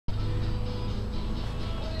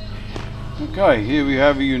Okay, here we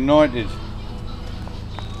have a United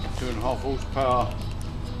 2.5 horsepower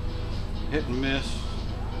hit and miss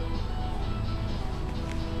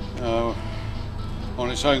on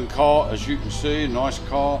its own cart, as you can see. A nice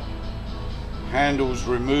cart, handles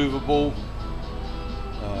removable,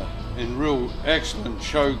 in real excellent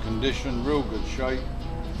show condition, real good shape.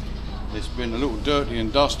 It's been a little dirty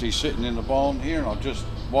and dusty sitting in the barn here, and I've just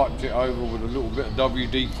wiped it over with a little bit of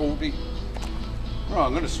WD-40. Right,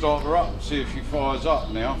 I'm going to start her up and see if she fires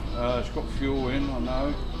up now. It's got fuel in, I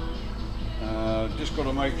know. Just got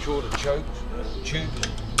to make sure the tube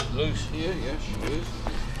is loose here. Yes, she is.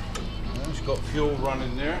 It's got fuel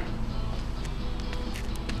running there.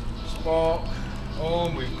 Spark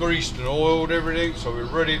on. We've greased and oiled everything, so we're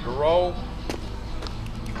ready to roll.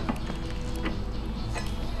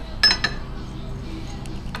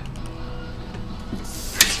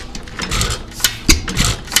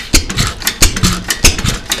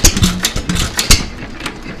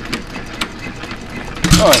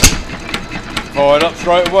 Right, fired up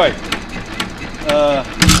straight away.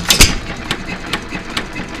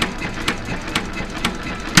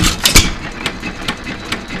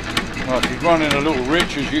 Right, she's running a little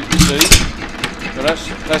rich, as you can see, but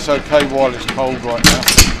that's okay while it's cold right now.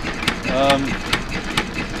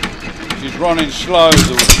 She's running slow.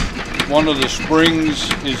 One of the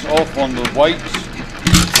springs is off on the weights,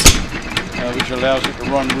 which allows it to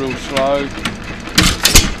run real slow.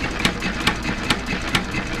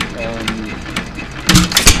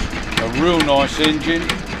 A real nice engine,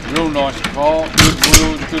 real nice car, good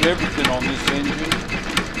wheels, good everything on this engine.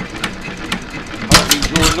 Hope you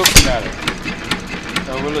enjoy looking at it.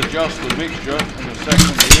 So we'll adjust the mixture in a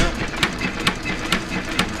second here.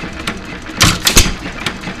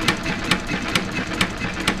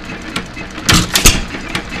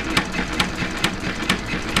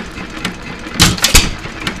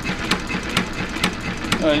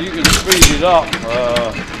 You can speed it up.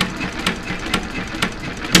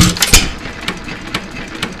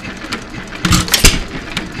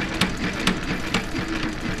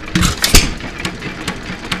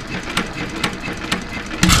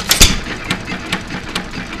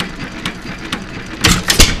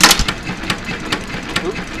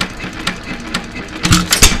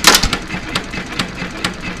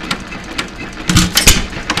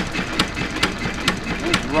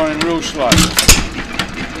 It's running real slow.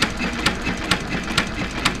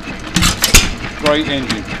 Great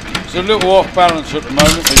engine. It's a little off balance at the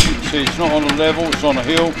moment, as you can see. It's not on a level, it's on a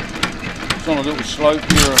hill. It's on a little slope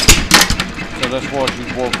here, so that's why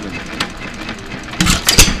she's wobbling.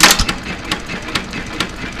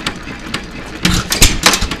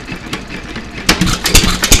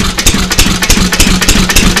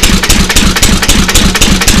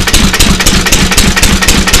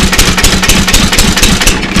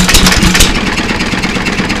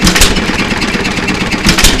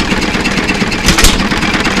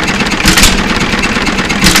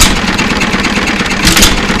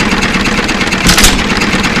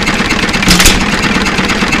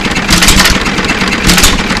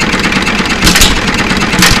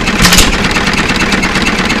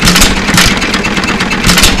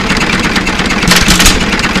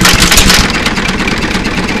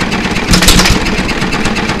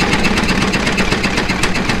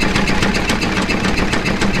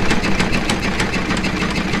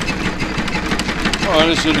 Alright,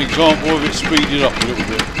 this is an example of it speeded up a little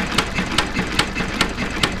bit.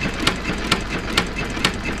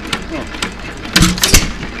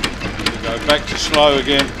 Here we go, back to slow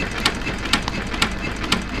again.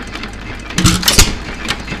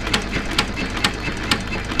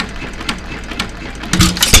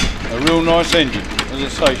 A real nice engine.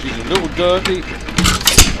 As I say, she's a little dirty.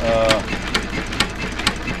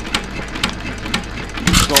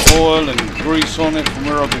 It's got oil and grease on it from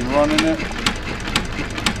where I've been running it.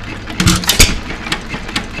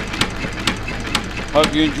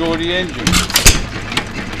 Hope you enjoy the engine.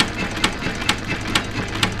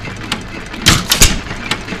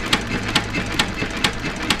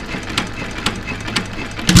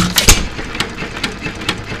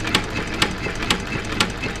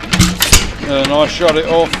 And I shut it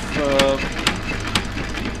off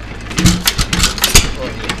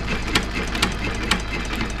right here.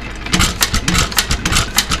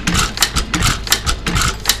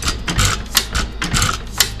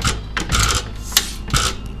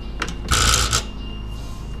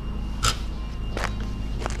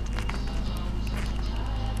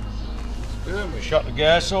 Good, we shut the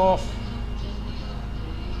gas off.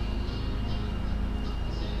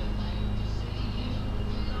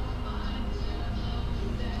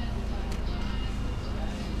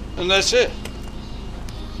 And that's it.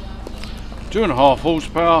 2.5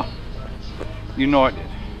 horsepower, United,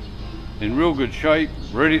 in real good shape,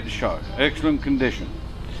 ready to show, excellent condition.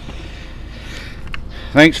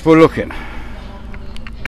 Thanks for looking.